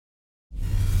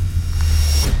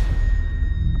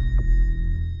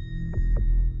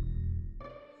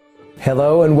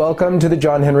Hello and welcome to the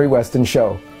John Henry Weston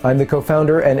Show. I'm the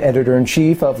co-founder and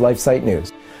editor-in-chief of LifeSite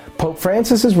News. Pope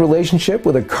Francis's relationship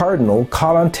with a cardinal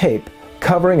caught on tape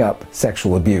covering up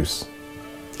sexual abuse.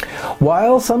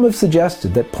 While some have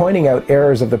suggested that pointing out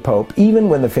errors of the Pope, even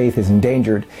when the faith is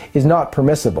endangered, is not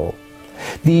permissible,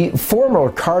 the former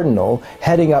cardinal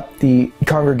heading up the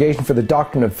Congregation for the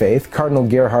Doctrine of Faith, Cardinal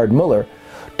Gerhard Muller,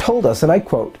 told us, and I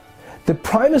quote, "The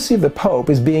primacy of the Pope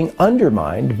is being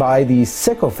undermined by the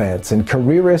sycophants and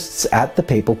careerists at the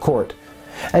papal court,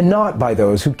 and not by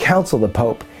those who counsel the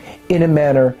Pope in a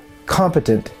manner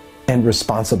competent and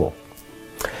responsible."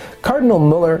 Cardinal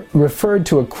Muller referred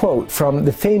to a quote from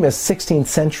the famous 16th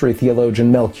century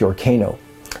theologian Melchior Cano,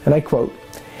 and I quote,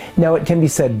 "Now it can be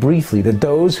said briefly that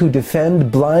those who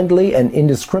defend blindly and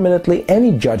indiscriminately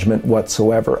any judgment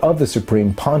whatsoever of the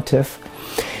Supreme Pontiff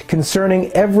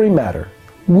concerning every matter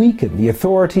weaken the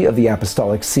authority of the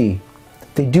Apostolic See.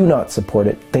 They do not support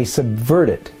it, they subvert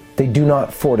it, they do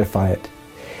not fortify it.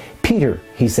 Peter,"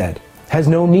 he said, "has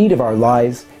no need of our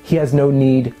lies, he has no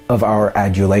need of our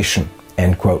adulation."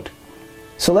 End quote.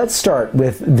 So let's start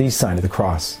with the sign of the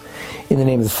cross. In the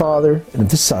name of the Father, and of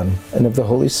the Son, and of the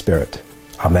Holy Spirit.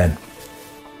 Amen.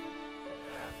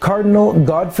 Cardinal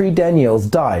Godfrey Daniels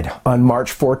died on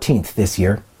March 14th this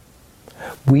year.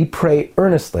 We pray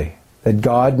earnestly that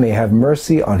God may have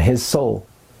mercy on his soul,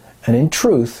 and in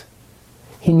truth,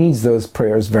 he needs those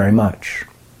prayers very much.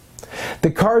 The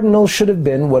cardinal should have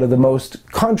been one of the most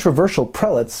controversial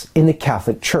prelates in the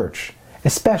Catholic Church,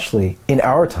 especially in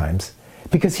our times,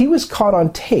 because he was caught on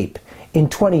tape in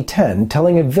 2010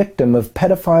 telling a victim of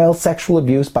pedophile sexual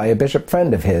abuse by a bishop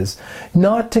friend of his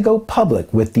not to go public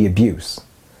with the abuse.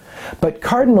 But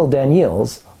Cardinal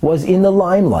Daniels was in the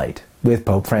limelight with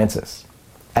Pope Francis.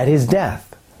 At his death,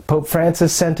 Pope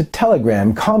Francis sent a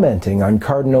telegram commenting on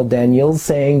Cardinal Daniels,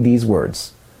 saying these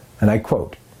words, and I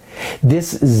quote,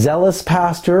 "This zealous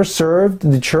pastor served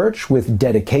the Church with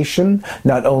dedication,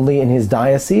 not only in his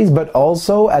diocese, but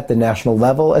also at the national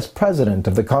level as president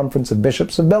of the Conference of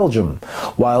Bishops of Belgium,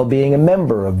 while being a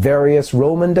member of various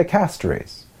Roman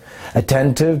dicasteries.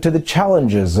 Attentive to the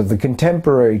challenges of the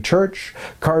contemporary Church,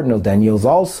 Cardinal Daniels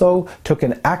also took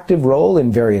an active role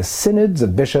in various synods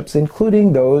of bishops,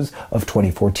 including those of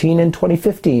 2014 and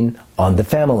 2015 on the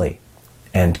family."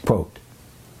 End quote.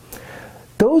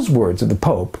 Those words of the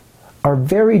Pope are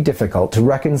very difficult to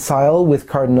reconcile with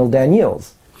Cardinal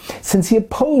Daniels, since he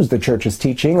opposed the Church's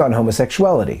teaching on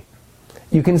homosexuality.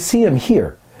 You can see him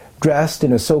here, dressed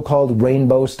in a so-called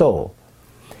rainbow stole.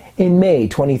 In May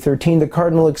 2013, the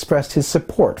Cardinal expressed his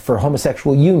support for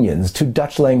homosexual unions to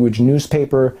Dutch-language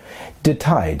newspaper De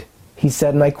Tide. He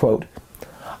said, and I quote,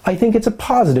 "I think it's a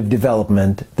positive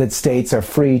development that states are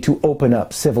free to open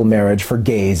up civil marriage for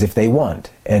gays if they want."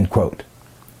 End quote.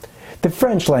 The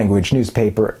French-language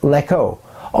newspaper L'Echo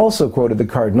also quoted the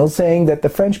Cardinal saying that the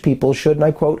French people should, and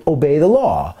I quote, "obey the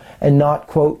law and not,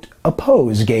 quote,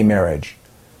 oppose gay marriage."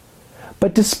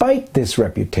 But despite this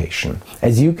reputation,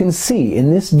 as you can see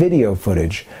in this video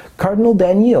footage, Cardinal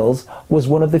Daniels was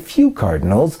one of the few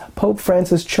cardinals Pope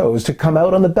Francis chose to come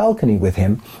out on the balcony with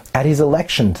him at his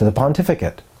election to the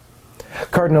pontificate.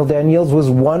 Cardinal Daniels was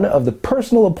one of the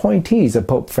personal appointees of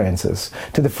Pope Francis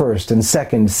to the first and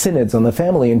second synods on the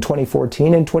family in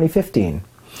 2014 and 2015.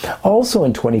 Also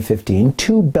in 2015,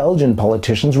 two Belgian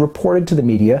politicians reported to the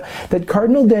media that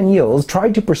Cardinal Daniels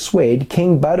tried to persuade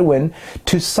King Baudouin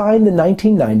to sign the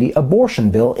 1990 abortion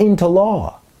bill into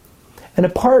law. And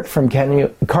apart from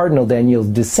Cardinal Daniels'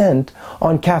 dissent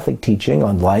on Catholic teaching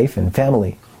on life and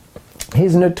family,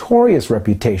 his notorious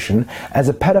reputation as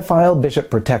a pedophile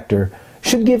bishop protector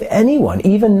should give anyone,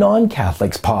 even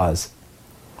non-Catholics, pause.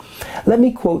 Let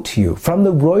me quote to you from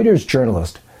the Reuters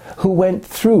journalist who went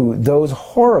through those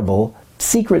horrible,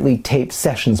 secretly taped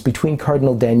sessions between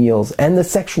Cardinal Daniels and the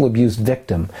sexual abuse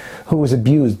victim who was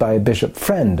abused by a bishop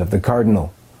friend of the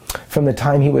Cardinal, from the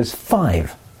time he was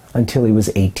 5 until he was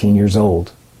 18 years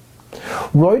old.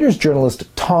 Reuters journalist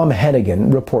Tom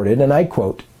Hennigan reported, and I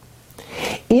quote,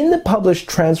 "In the published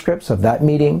transcripts of that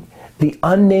meeting, the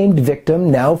unnamed victim,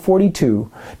 now 42,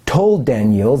 told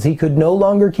Daniels he could no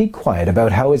longer keep quiet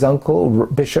about how his uncle,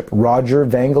 Bishop Roger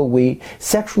Vangelwee,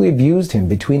 sexually abused him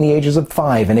between the ages of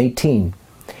 5 and 18.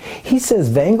 He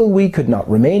says Vangelwee could not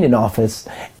remain in office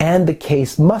and the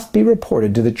case must be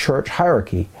reported to the church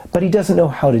hierarchy, but he doesn't know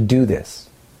how to do this."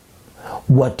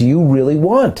 "What do you really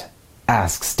want?"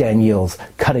 asks Daniels,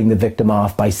 cutting the victim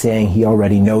off by saying he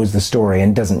already knows the story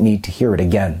and doesn't need to hear it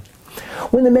again.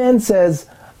 When the man says,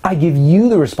 "I give you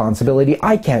the responsibility,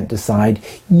 I can't decide,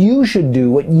 you should do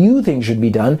what you think should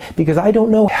be done because I don't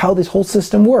know how this whole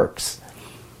system works."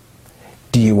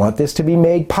 Do you want this to be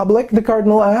made public, the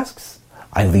Cardinal asks.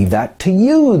 I leave that to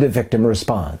you, the victim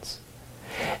responds.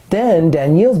 Then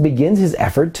Daniels begins his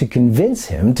effort to convince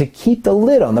him to keep the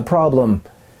lid on the problem.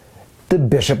 The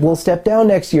bishop will step down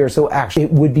next year, so actually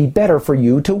it would be better for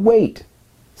you to wait,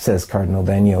 says Cardinal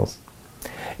Daniels.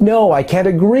 No, I can't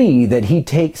agree that he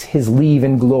takes his leave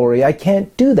in glory. I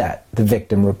can't do that, the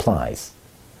victim replies.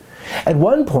 At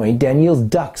one point, Daniels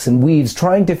ducks and weaves,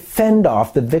 trying to fend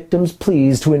off the victim's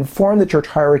pleas to inform the church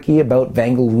hierarchy about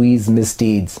Vangelouis'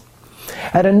 misdeeds.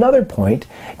 At another point,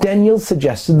 Daniels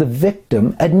suggested the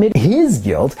victim admit his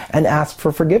guilt and ask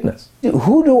for forgiveness.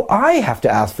 Who do I have to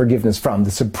ask forgiveness from?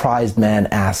 The surprised man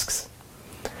asks.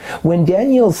 When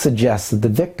Daniels suggests that the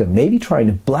victim may be trying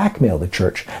to blackmail the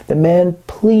church, the man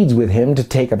pleads with him to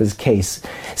take up his case,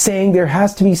 saying there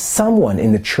has to be someone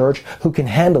in the church who can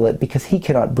handle it because he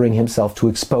cannot bring himself to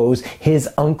expose his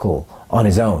uncle on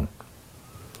his own.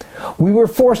 We were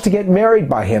forced to get married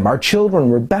by him. Our children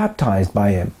were baptized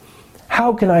by him.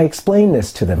 How can I explain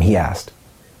this to them? He asked.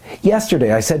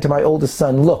 Yesterday I said to my oldest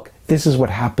son, look, this is what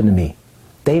happened to me.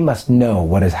 They must know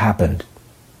what has happened.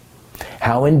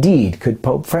 How indeed could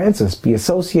Pope Francis be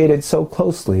associated so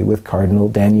closely with Cardinal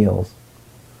Daniels?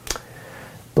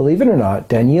 Believe it or not,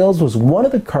 Daniels was one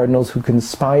of the cardinals who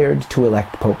conspired to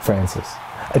elect Pope Francis,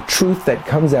 a truth that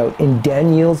comes out in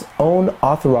Daniels' own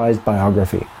authorized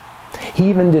biography. He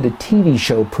even did a TV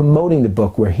show promoting the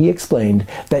book where he explained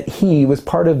that he was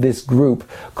part of this group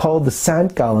called the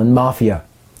St. Gallen Mafia,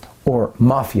 or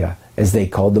Mafia as they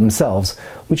called themselves,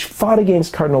 which fought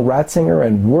against Cardinal Ratzinger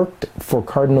and worked for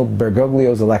Cardinal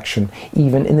Bergoglio's election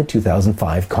even in the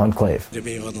 2005 conclave.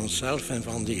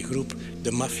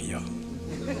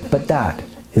 But that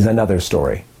is another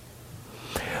story.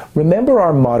 Remember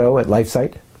our motto at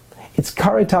LifeSite? It's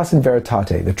Caritas in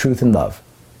Veritate, the truth in love.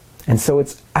 And so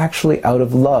it's actually out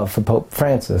of love for Pope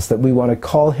Francis that we want to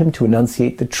call him to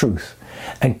enunciate the truth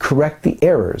and correct the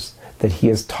errors that he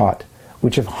has taught,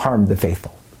 which have harmed the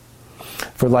faithful.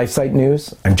 For LifeSite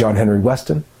News, I'm John Henry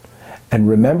Weston, and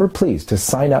remember please to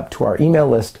sign up to our email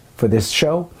list for this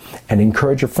show and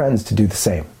encourage your friends to do the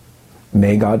same.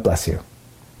 May God bless you.